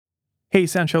Hey,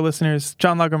 Sound Show listeners,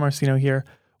 John Lagomarsino here.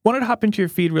 Wanted to hop into your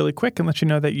feed really quick and let you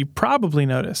know that you probably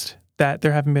noticed that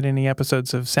there haven't been any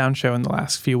episodes of Sound Show in the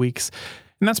last few weeks.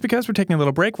 And that's because we're taking a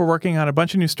little break. We're working on a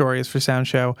bunch of new stories for Sound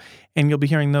Show, and you'll be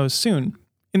hearing those soon.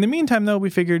 In the meantime, though, we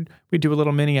figured we'd do a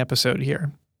little mini episode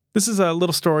here. This is a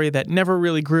little story that never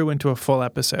really grew into a full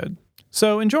episode.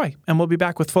 So enjoy, and we'll be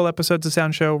back with full episodes of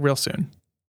Sound Show real soon.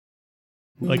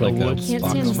 I can't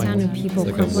stand the sound of people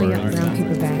crumbling up brown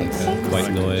paper bags.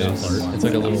 White noise. It's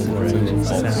like a little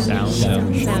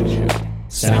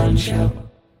Sound show.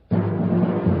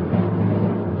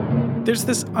 There's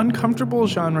this uncomfortable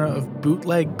genre of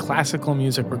bootleg classical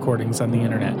music recordings on the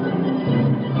internet.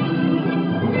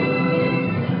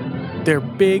 They're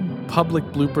big, public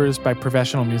bloopers by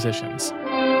professional musicians.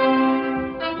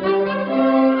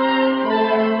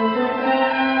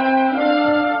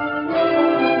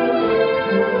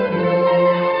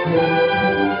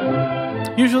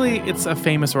 Usually, it's a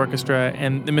famous orchestra,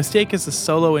 and the mistake is a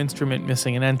solo instrument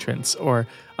missing an entrance, or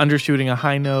undershooting a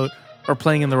high note, or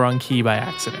playing in the wrong key by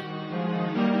accident.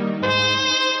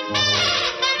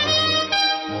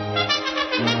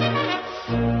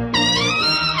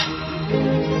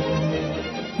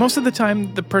 Most of the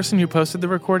time, the person who posted the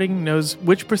recording knows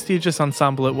which prestigious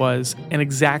ensemble it was and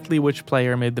exactly which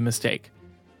player made the mistake.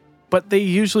 But they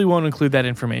usually won't include that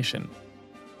information.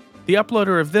 The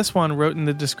uploader of this one wrote in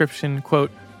the description, quote,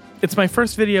 "It's my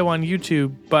first video on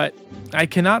YouTube, but I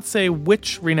cannot say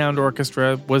which renowned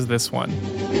orchestra was this one."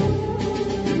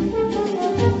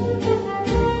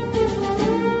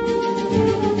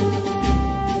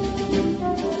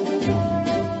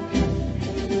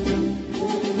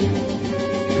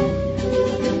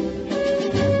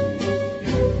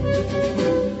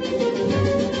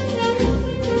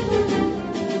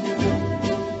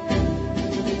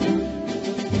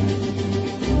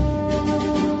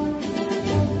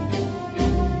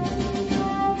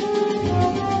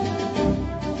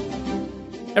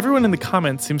 Everyone in the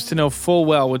comments seems to know full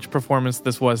well which performance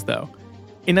this was, though.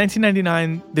 In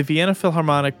 1999, the Vienna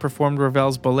Philharmonic performed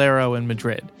Ravel's Bolero in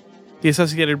Madrid. The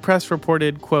Associated Press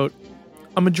reported, quote,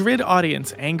 "A Madrid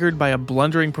audience angered by a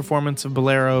blundering performance of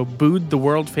Bolero booed the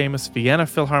world-famous Vienna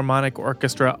Philharmonic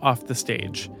Orchestra off the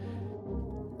stage."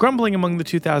 Grumbling among the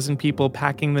 2,000 people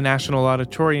packing the National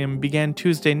Auditorium began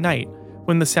Tuesday night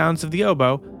when the sounds of the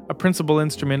oboe, a principal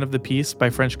instrument of the piece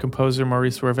by French composer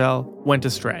Maurice Ravel, went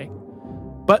astray.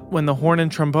 But when the horn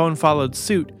and trombone followed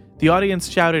suit, the audience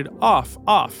shouted, "Off,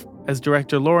 off," as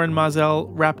director Lauren Mazel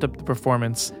wrapped up the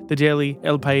performance, the daily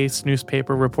El País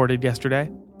newspaper reported yesterday.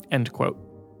 End quote.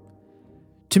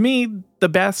 To me, the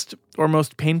best or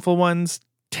most painful ones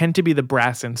tend to be the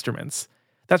brass instruments.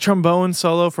 That trombone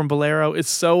solo from Bolero is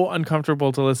so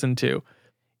uncomfortable to listen to.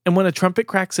 And when a trumpet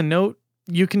cracks a note,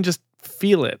 you can just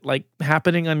feel it, like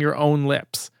happening on your own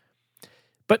lips.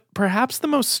 But perhaps the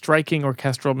most striking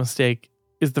orchestral mistake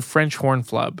is the French horn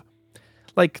flub,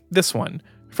 like this one,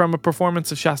 from a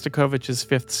performance of Shostakovich's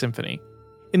Fifth Symphony.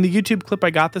 In the YouTube clip I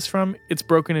got this from, it's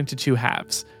broken into two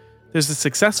halves. There's a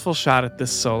successful shot at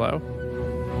this solo.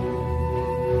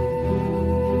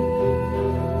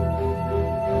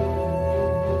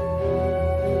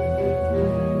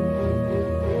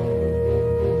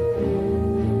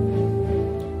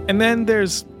 And then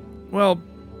there's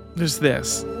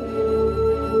this.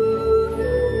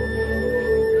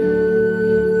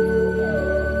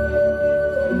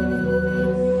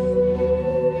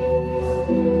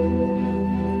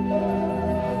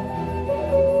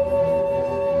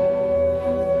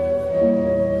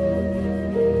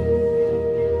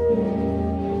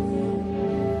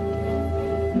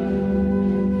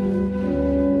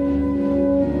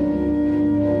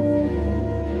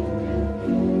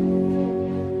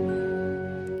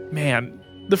 Man,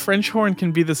 the French horn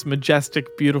can be this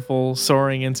majestic, beautiful,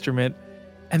 soaring instrument,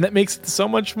 and that makes it so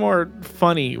much more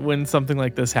funny when something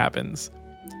like this happens.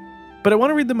 But I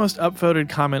want to read the most upvoted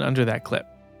comment under that clip.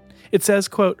 It says,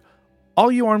 quote,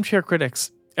 "All you armchair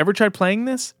critics, ever tried playing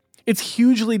this? It's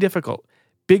hugely difficult.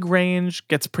 Big range,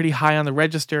 gets pretty high on the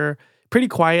register, pretty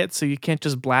quiet so you can't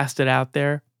just blast it out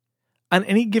there. On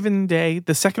any given day,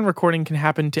 the second recording can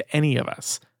happen to any of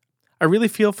us. I really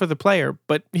feel for the player,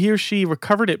 but he or she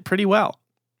recovered it pretty well."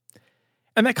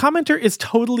 And that commenter is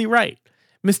totally right.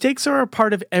 Mistakes are a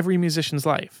part of every musician's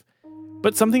life.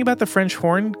 But something about the French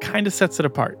horn kind of sets it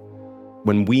apart.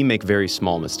 When we make very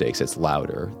small mistakes, it's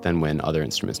louder than when other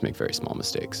instruments make very small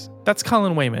mistakes. That's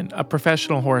Colin Wayman, a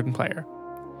professional horn player.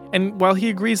 And while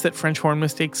he agrees that French horn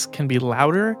mistakes can be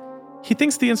louder, he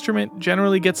thinks the instrument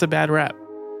generally gets a bad rep.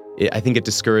 I think it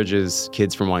discourages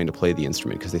kids from wanting to play the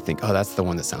instrument because they think, oh, that's the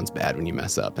one that sounds bad when you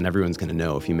mess up, and everyone's going to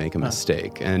know if you make a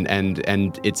mistake. And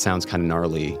it sounds kind of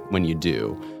gnarly when you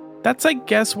do. That's, I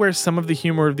guess, where some of the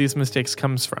humor of these mistakes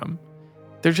comes from.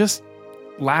 They're just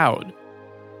loud.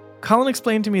 Colin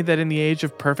explained to me that in the age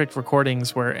of perfect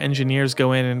recordings where engineers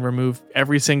go in and remove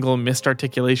every single missed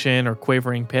articulation or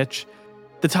quavering pitch,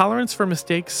 the tolerance for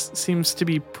mistakes seems to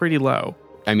be pretty low.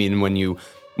 I mean, when you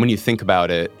think about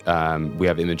it, we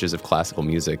have images of classical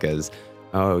music as,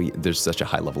 oh, there's such a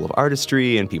high level of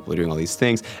artistry and people are doing all these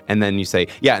things. And then you say,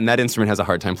 yeah, and that instrument has a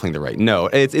hard time playing the right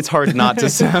note. It's hard not to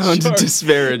sound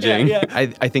disparaging. Yeah. I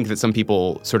think that some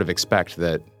people sort of expect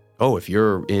that, oh, if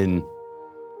you're in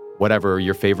whatever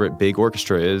your favorite big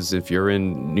orchestra is, if you're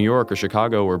in New York or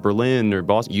Chicago or Berlin or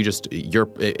Boston, you're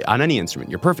on any instrument,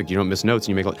 you're perfect. You don't miss notes,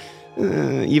 and you make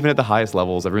even at the highest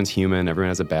levels, everyone's human, everyone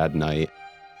has a bad night.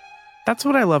 That's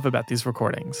what I love about these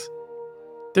recordings.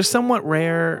 They're somewhat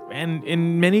rare, and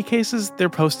in many cases, they're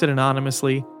posted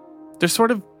anonymously. They're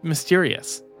sort of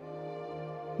mysterious.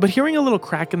 But hearing a little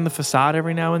crack in the facade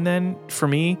every now and then, for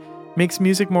me, makes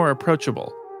music more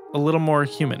approachable, a little more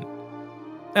human.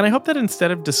 And I hope that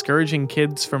instead of discouraging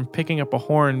kids from picking up a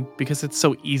horn because it's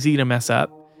so easy to mess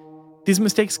up, these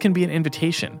mistakes can be an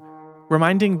invitation,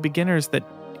 reminding beginners that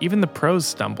even the pros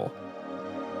stumble.